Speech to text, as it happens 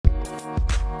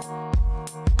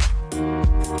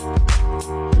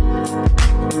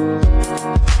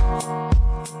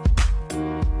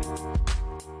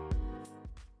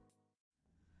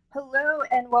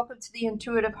welcome to the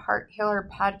Intuitive Heart Healer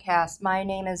podcast. My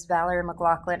name is Valerie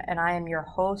McLaughlin, and I am your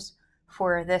host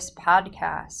for this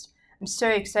podcast. I'm so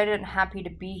excited and happy to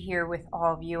be here with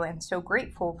all of you, and so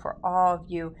grateful for all of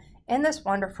you in this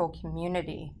wonderful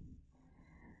community.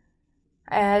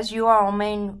 As you all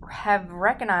may have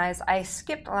recognized, I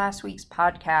skipped last week's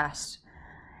podcast,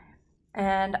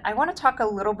 and I want to talk a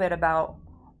little bit about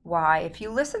why. If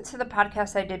you listened to the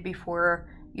podcast I did before,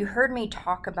 you heard me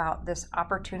talk about this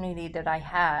opportunity that I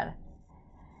had.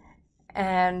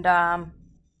 And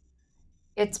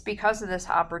it's because of this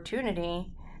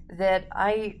opportunity that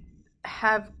I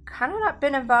have kind of not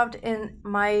been involved in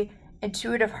my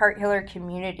Intuitive Heart Healer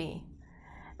community.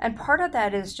 And part of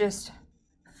that is just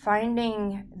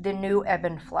finding the new ebb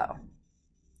and flow,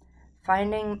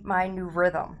 finding my new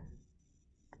rhythm.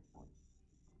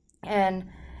 And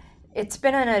it's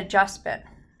been an adjustment.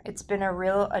 It's been a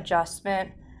real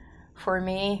adjustment for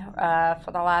me.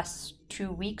 For the last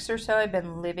 2 weeks or so, I've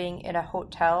been living in a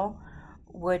hotel,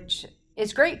 which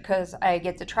is great because I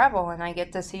get to travel and I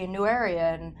get to see a new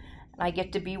area and I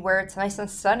get to be where it's nice and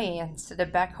sunny instead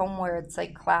of back home where it's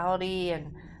like cloudy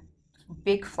and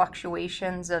big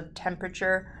fluctuations of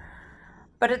temperature.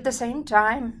 But at the same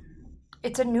time,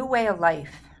 it's a new way of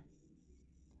life.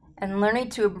 And learning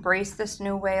to embrace this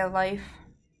new way of life,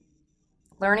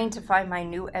 learning to find my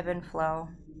new ebb and flow,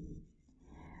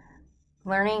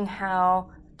 learning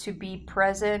how to be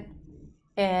present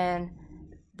in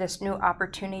this new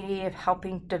opportunity of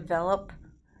helping develop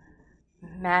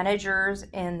managers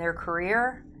in their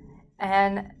career,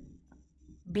 and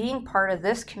being part of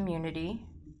this community,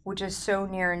 which is so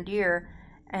near and dear,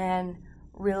 and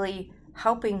really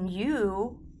helping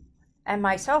you and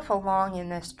myself along in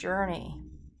this journey,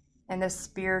 in this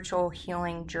spiritual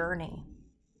healing journey.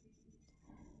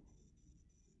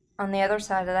 On the other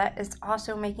side of that is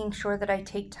also making sure that I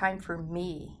take time for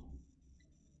me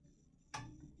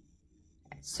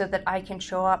so that I can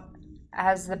show up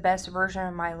as the best version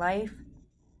of my life,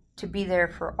 to be there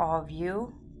for all of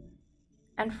you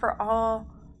and for all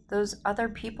those other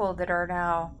people that are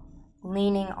now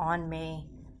leaning on me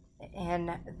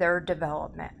in their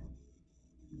development.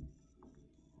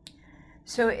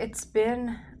 So it's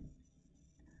been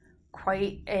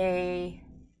quite a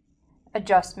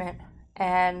adjustment,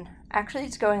 and actually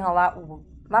it's going a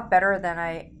lot better than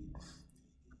I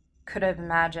could have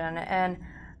imagined. And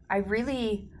I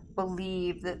really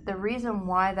believe that the reason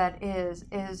why that is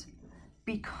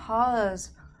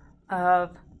because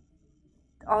of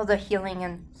all the healing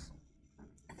and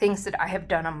things that I have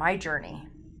done on my journey,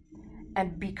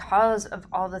 and because of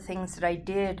all the things that I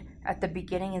did at the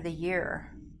beginning of the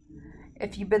year.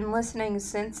 If you've been listening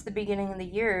since the beginning of the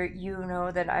year, you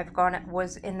know that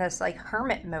was in this like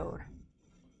hermit mode.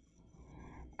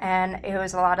 And it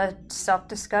was a lot of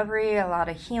self-discovery, a lot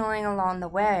of healing along the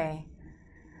way.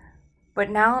 But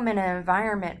now I'm in an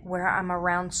environment where I'm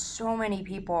around so many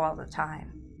people all the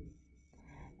time.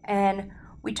 And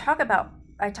I talk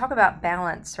about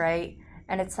balance, right?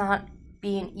 And it's not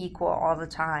being equal all the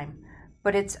time,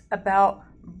 but it's about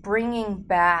bringing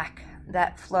back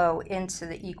that flow into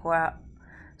the equal.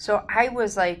 So I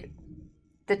was like,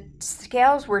 the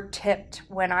scales were tipped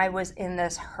when I was in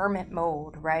this hermit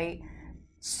mode, right?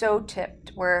 So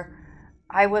tipped, where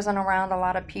I wasn't around a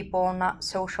lot of people, not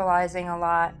socializing a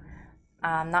lot,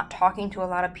 not talking to a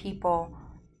lot of people,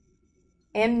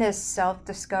 in this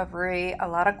self-discovery, a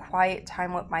lot of quiet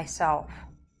time with myself.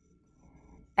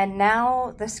 And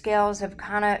now the scales have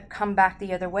kind of come back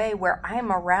the other way, where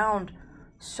I'm around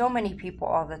so many people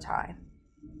all the time.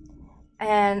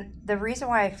 And the reason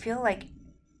why I feel like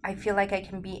I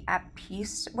can be at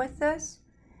peace with this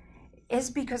is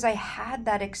because I had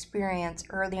that experience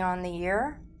early on in the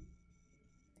year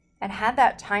and had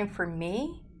that time for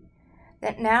me,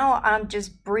 that now I'm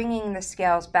just bringing the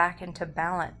scales back into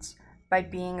balance by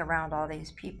being around all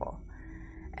these people.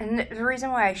 And the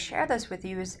reason why I share this with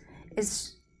you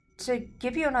is to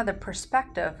give you another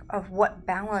perspective of what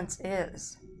balance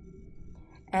is,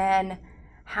 and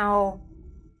how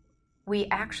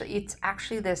it's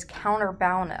actually this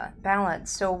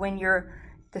counterbalance. So when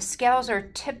the scales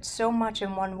are tipped so much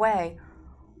in one way,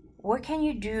 what can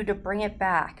you do to bring it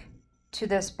back to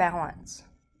this balance?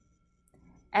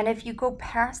 And if you go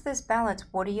past this balance,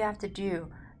 what do you have to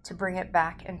do to bring it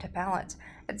back into balance?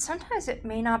 And sometimes it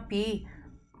may not be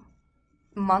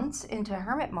months into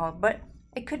hermit mode, but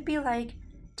it could be like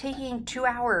taking 2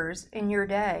 hours in your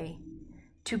day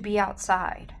to be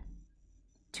outside,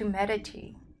 to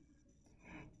meditate,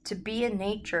 to be in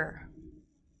nature,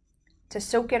 to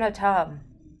soak in a tub,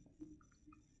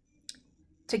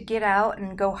 to get out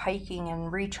and go hiking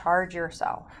and recharge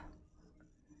yourself.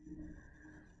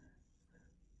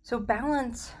 So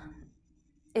balance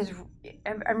is,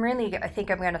 I think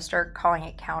I'm going to start calling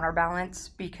it counterbalance,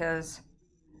 because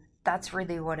that's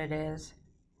really what it is.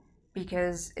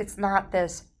 Because it's not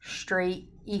this straight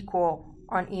equal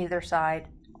on either side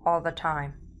all the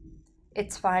time.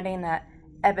 It's finding that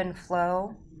ebb and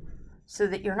flow so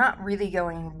that you're not really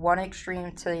going one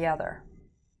extreme to the other.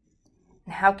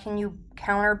 And how can you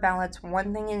counterbalance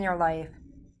one thing in your life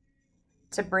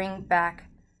to bring back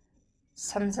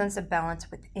some sense of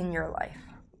balance within your life?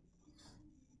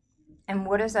 And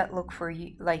what does that look for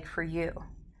you, like for you?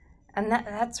 And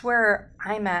that's where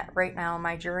I'm at right now in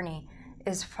my journey,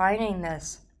 is finding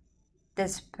this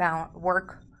balance,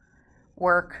 work,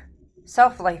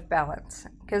 self-life balance.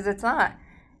 Because it's not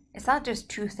just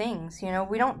two things.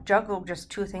 We don't juggle just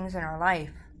two things in our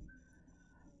life.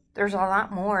 There's a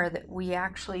lot more that we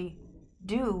actually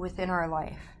do within our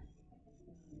life.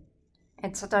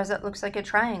 And sometimes it looks like a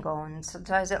triangle, and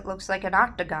sometimes it looks like an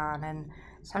octagon, and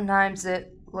sometimes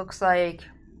it looks like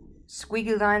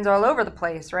squiggly lines all over the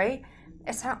place, right?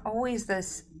 It's not always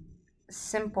this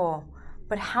simple,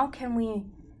 but how can we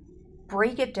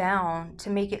break it down to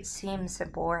make it seem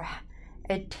simple, or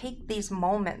take these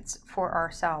moments for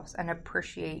ourselves and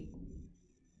appreciate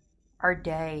our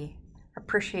day,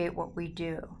 appreciate what we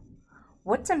do?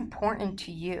 What's important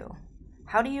to you?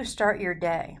 How do you start your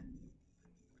day?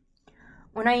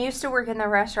 When I used to work in the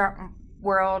restaurant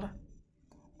world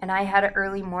and I had an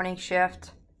early morning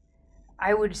shift,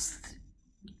 I would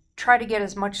try to get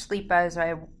as much sleep as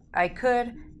I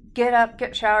could, get up,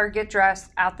 get showered, get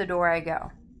dressed, out the door I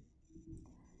go.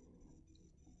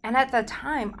 And at the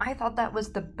time, I thought that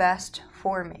was the best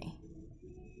for me.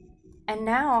 And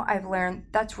now I've learned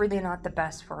that's really not the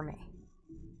best for me.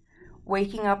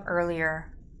 Waking up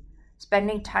earlier,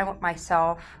 spending time with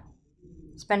myself,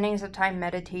 spending some time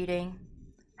meditating,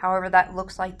 however that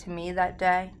looks like to me that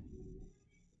day,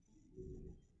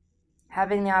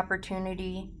 having the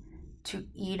opportunity to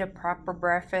eat a proper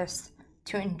breakfast,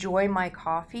 to enjoy my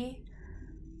coffee,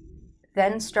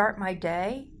 then start my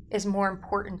day, is more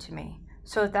important to me.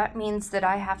 So if that means that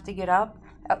I have to get up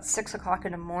at 6 o'clock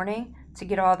in the morning to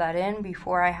get all that in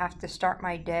before I have to start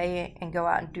my day and go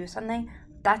out and do something,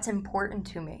 that's important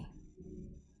to me.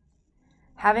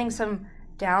 Having some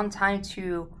downtime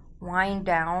to wind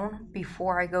down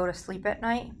before I go to sleep at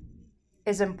night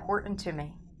is important to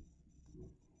me.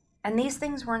 And these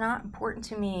things were not important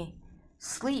to me.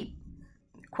 Sleep,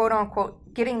 quote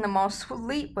unquote, getting the most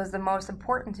sleep was the most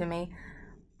important to me.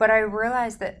 But I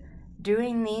realized that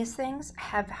doing these things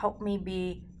have helped me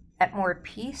be at more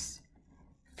peace,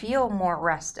 feel more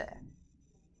rested,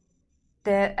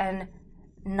 and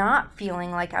not feeling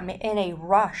like I'm in a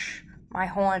rush my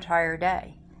whole entire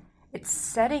day. It's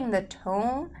setting the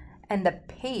tone and the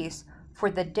pace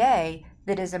for the day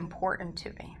that is important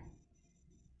to me.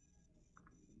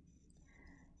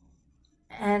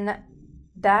 And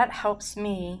that helps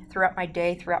me throughout my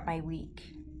day, throughout my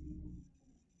week,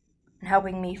 and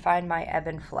helping me find my ebb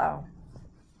and flow.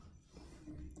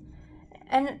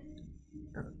 And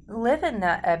live in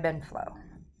that ebb and flow.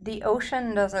 The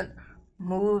ocean doesn't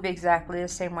move exactly the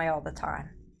same way all the time.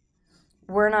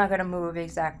 We're not going to move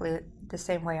exactly the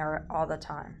same way all the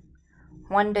time.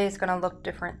 One day is going to look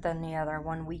different than the other.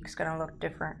 One week's going to look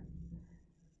different.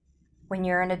 When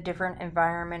you're in a different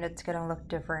environment, it's going to look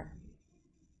different.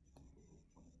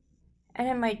 And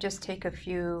it might just take a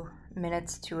few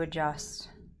minutes to adjust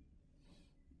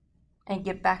and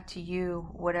get back to you,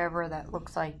 whatever that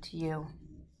looks like to you.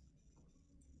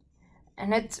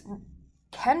 And it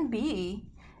can be,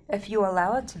 if you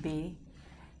allow it to be,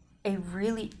 a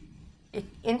really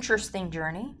interesting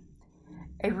journey,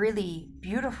 a really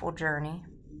beautiful journey.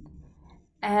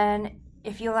 And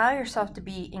if you allow yourself to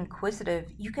be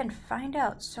inquisitive, you can find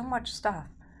out so much stuff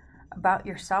about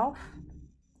yourself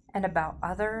and about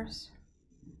others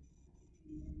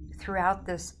throughout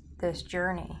this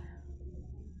journey.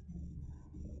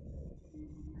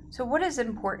 So what is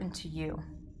important to you?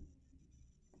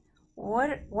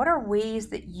 What are ways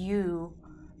that you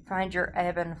find your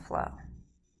ebb and flow?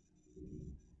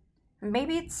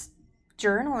 Maybe it's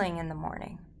journaling in the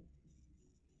morning.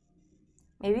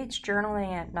 Maybe it's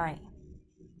journaling at night.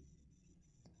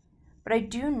 But I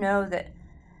do know that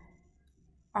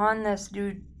on this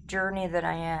new journey that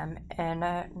I am, and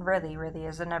really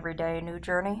is an everyday new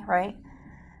journey, right?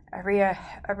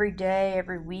 Every day,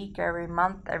 every week, every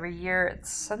month, every year,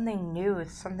 it's something new,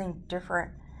 it's something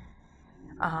different.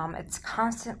 It's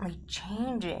constantly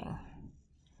changing.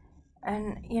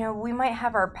 And, we might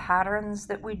have our patterns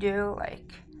that we do,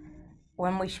 like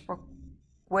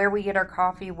where we get our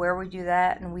coffee, where we do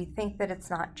that, and we think that it's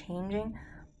not changing.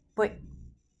 But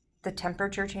the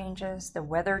temperature changes, the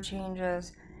weather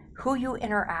changes, who you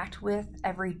interact with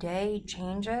every day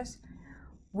changes.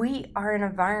 We are an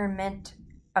environment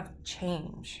of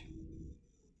change,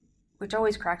 which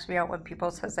always cracks me out when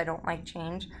people says I don't like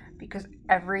change, because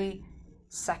every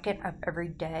second of every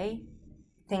day,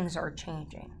 things are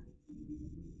changing,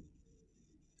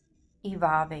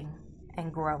 evolving,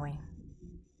 and growing,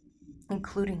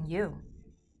 including you,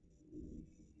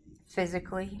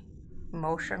 physically,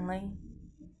 emotionally.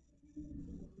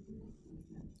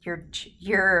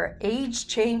 Your age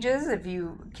changes if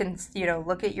you can,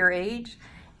 look at your age.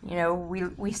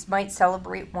 We might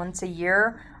celebrate once a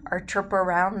year our trip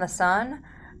around the sun,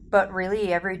 but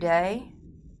really every day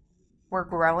we're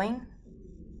growing.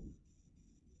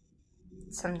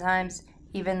 Sometimes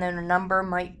even though the number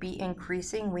might be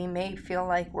increasing, we may feel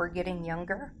like we're getting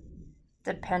younger,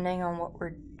 depending on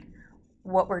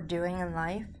what we're doing in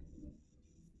life.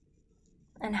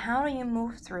 And how do you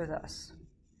move through this?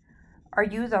 Are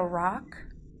you the rock,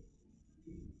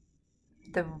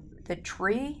 the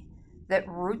tree that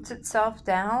roots itself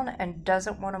down and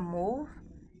doesn't want to move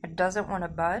and doesn't want to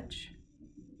budge?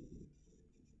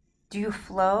 Do you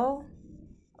flow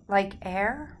like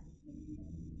air?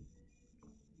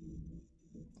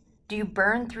 Do you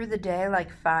burn through the day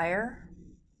like fire?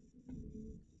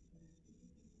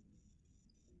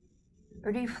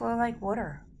 Or do you flow like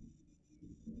water,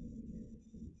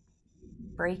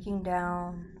 breaking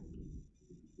down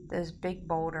those big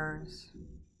boulders,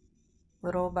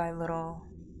 little by little,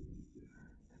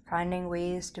 finding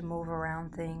ways to move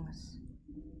around things?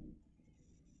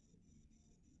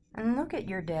 And look at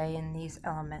your day in these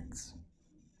elements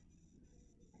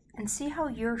and see how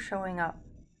you're showing up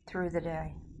through the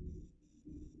day.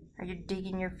 Are you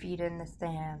digging your feet in the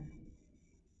sand?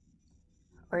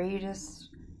 Or are you just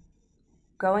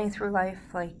going through life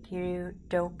like you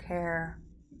don't care,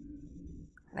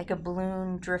 like a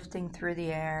balloon drifting through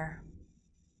the air?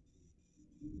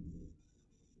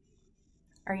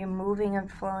 Are you moving and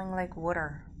flowing like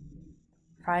water,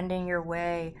 finding your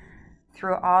way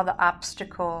through all the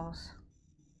obstacles?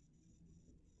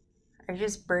 Are you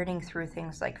just burning through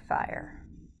things like fire?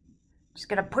 Just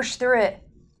gonna push through it,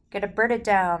 gonna burn it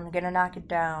down, gonna knock it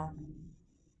down.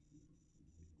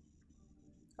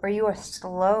 Or are you a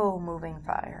slow moving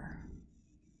fire?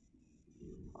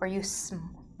 Or are you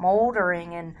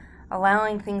smoldering and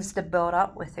allowing things to build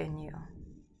up within you?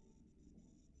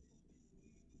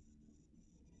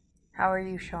 How are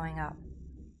you showing up?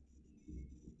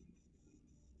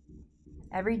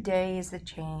 Every day is a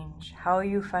change. How are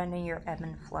you finding your ebb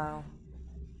and flow?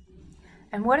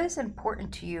 And what is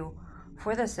important to you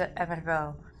for this ebb and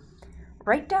flow?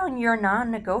 Write down your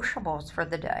non-negotiables for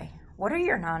the day. What are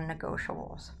your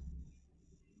non-negotiables?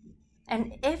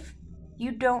 And if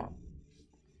you don't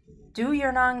do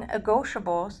your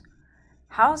non-negotiables,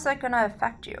 how's that going to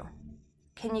affect you?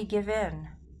 Can you give in?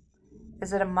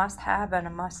 Is it a must-have and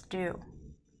a must-do?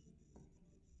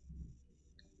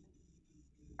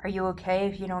 Are you okay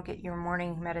if you don't get your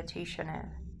morning meditation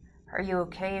in? Are you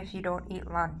okay if you don't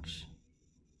eat lunch?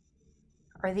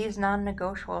 Are these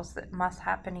non-negotiables that must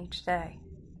happen each day?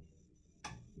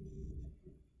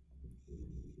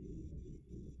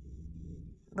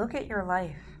 Look at your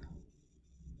life.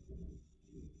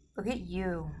 Look at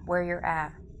you, where you're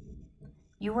at.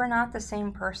 You are not the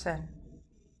same person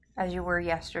as you were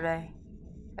yesterday,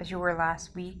 as you were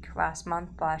last week, last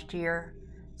month, last year,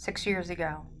 6 years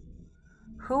ago.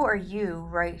 Who are you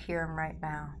right here and right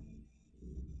now?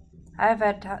 I have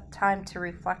had time to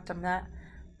reflect on that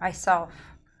myself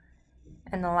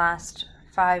in the last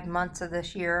 5 months of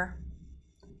this year,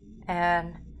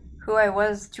 and who I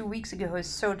was 2 weeks ago is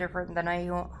so different than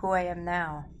who I am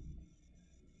now.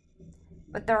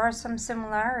 But there are some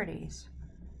similarities,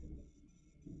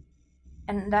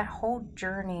 and that whole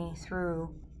journey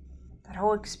through that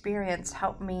whole experience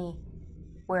helped me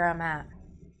where I'm at.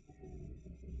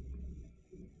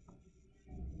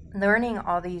 Learning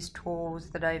all these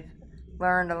tools that I've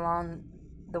learned along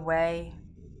the way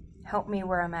helped me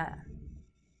where I'm at.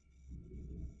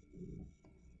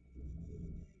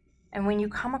 And when you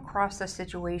come across a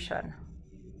situation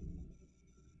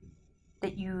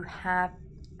that you have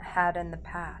had in the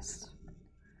past,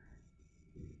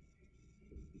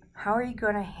 how are you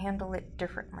going to handle it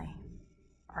differently?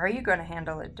 Are you going to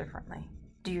handle it differently?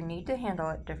 Do you need to handle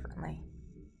it differently?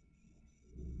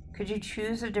 Could you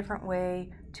choose a different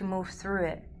way to move through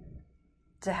it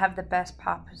to have the best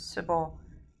possible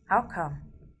outcome?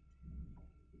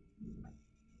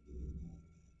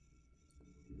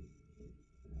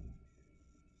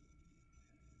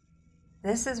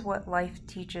 This is what life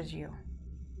teaches you.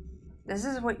 This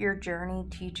is what your journey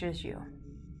teaches you.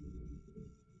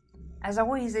 As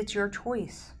always, it's your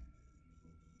choice.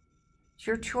 It's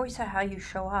your choice of how you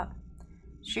show up.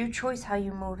 It's your choice how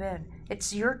you move in.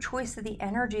 It's your choice of the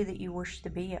energy that you wish to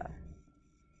be in.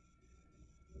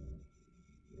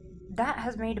 That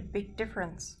has made a big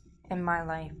difference in my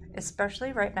life,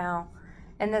 especially right now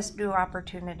in this new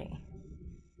opportunity.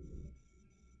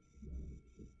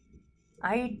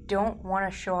 I don't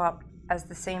want to show up as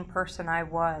the same person I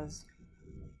was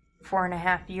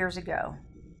 4.5 years ago.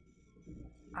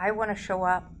 I want to show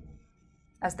up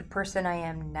as the person I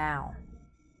am now.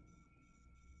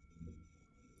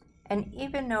 And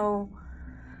even though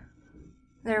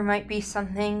there might be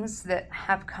some things that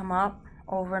have come up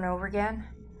over and over again,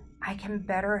 I can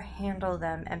better handle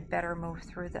them and better move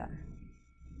through them.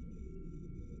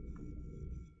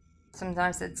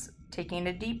 Sometimes it's taking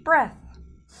a deep breath.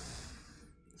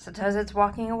 Sometimes it's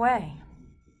walking away.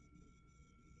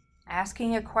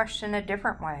 Asking a question a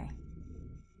different way.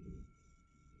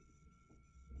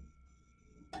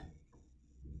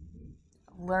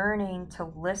 Learning to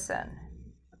listen.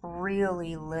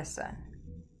 Really listen.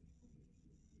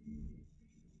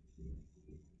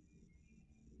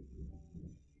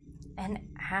 And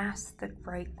ask the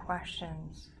right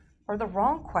questions. Or the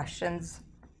wrong questions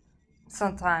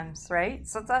sometimes, right?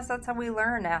 Sometimes that's how we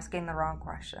learn, asking the wrong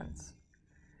questions.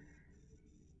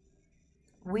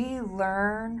 We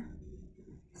learn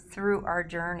through our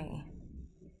journey.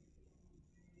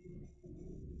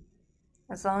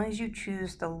 As long as you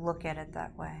choose to look at it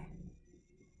that way.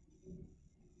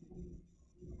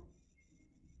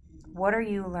 What are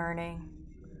you learning?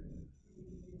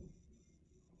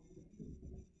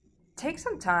 Take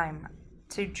some time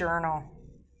to journal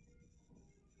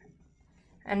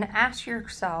and ask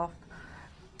yourself,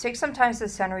 take some time to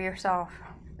center yourself,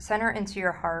 center into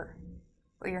your heart,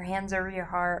 put your hands over your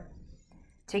heart,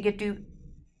 take a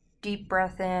deep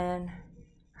breath in,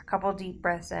 a couple deep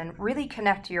breaths in, really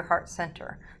connect to your heart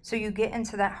center. So you get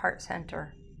into that heart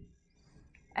center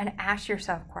and ask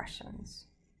yourself questions.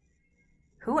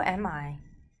 Who am I?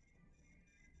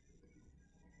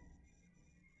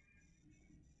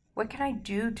 What can I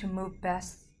do to move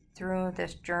best through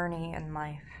this journey in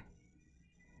life?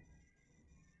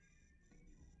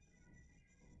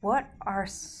 What are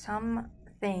some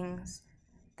things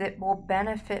that will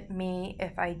benefit me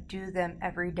if I do them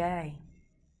every day?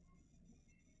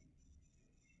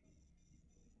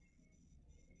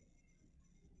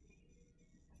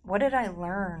 What did I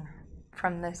learn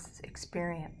from this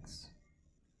experience?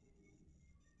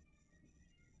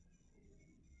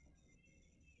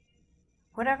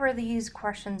 Whatever these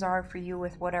questions are for you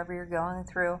with whatever you're going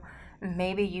through,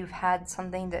 maybe you've had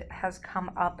something that has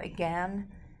come up again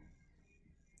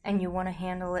and you want to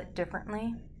handle it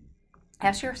differently.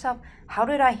 Ask yourself, how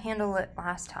did I handle it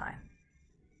last time?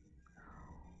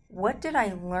 What did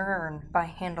I learn by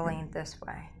handling it this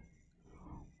way?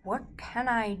 What can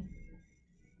I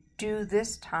do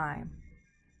this time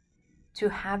to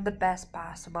have the best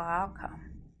possible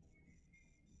outcome?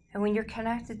 And when you're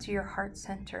connected to your heart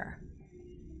center,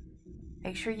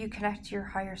 make sure you connect to your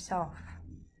higher self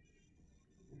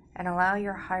and allow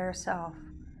your higher self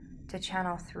to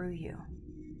channel through you.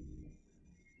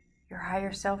 Your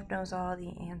higher self knows all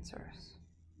the answers.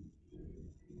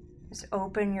 Just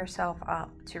open yourself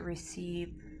up to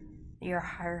receive your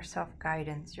higher self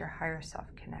guidance, your higher self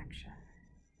connection.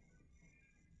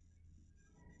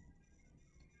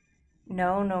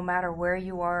 Know no matter where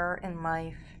you are in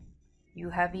life, you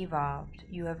have evolved,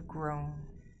 you have grown.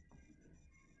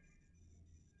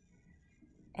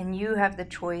 And you have the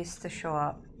choice to show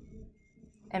up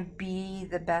and be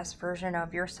the best version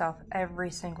of yourself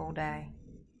every single day.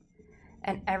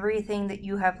 And everything that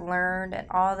you have learned and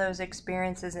all those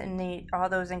experiences and all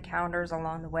those encounters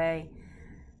along the way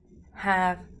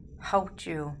have helped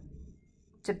you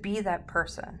to be that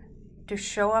person, to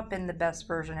show up in the best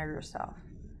version of yourself.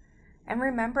 And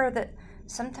remember that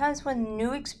sometimes when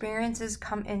new experiences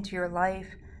come into your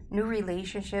life, new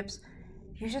relationships,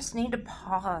 you just need to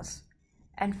pause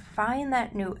and find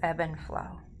that new ebb and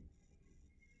flow.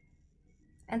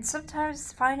 And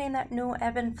sometimes finding that new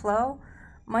ebb and flow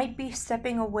might be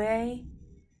stepping away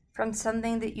from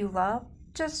something that you love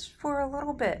just for a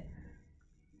little bit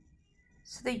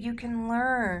so that you can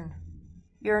learn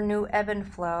your new ebb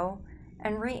and flow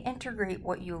and reintegrate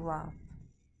what you love.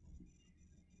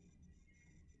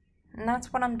 And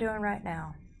that's what I'm doing right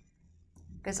now,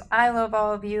 because I love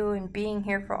all of you and being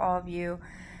here for all of you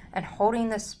and holding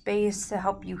the space to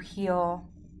help you heal.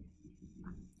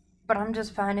 But I'm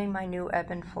just finding my new ebb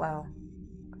and flow,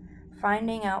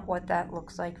 finding out what that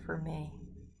looks like for me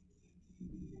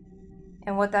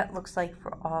and what that looks like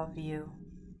for all of you.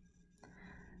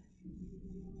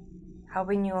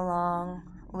 helping you along,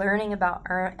 learning about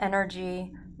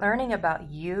energy, learning about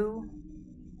you,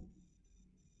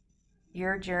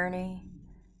 your journey,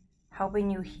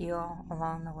 helping you heal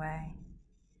along the way.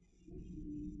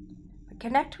 But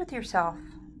connect with yourself.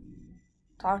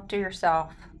 Talk to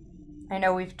yourself. I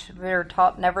know we're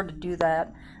taught never to do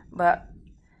that, but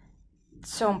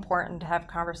it's so important to have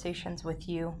conversations with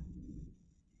you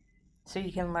so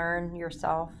you can learn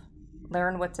yourself,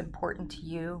 learn what's important to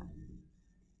you,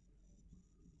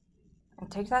 and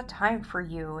take that time for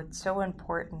you. It's so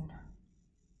important.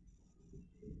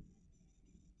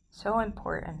 So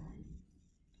important.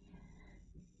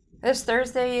 This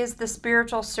Thursday is the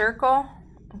Spiritual Circle.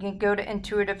 You can go to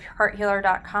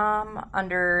intuitivehearthealer.com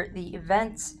under the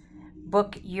events,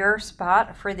 book your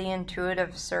spot for the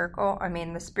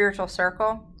the Spiritual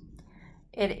Circle.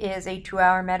 It is a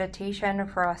 2-hour meditation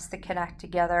for us to connect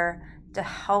together to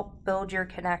help build your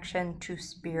connection to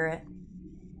spirit.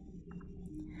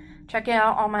 Check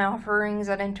out all my offerings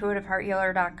at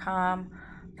intuitivehearthealer.com.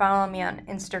 Follow me on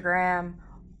Instagram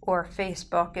or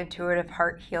Facebook, Intuitive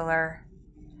Heart Healer.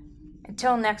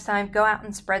 Until next time, go out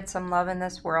and spread some love in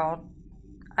this world.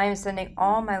 I am sending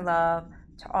all my love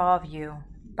to all of you.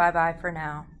 Bye-bye for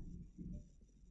now.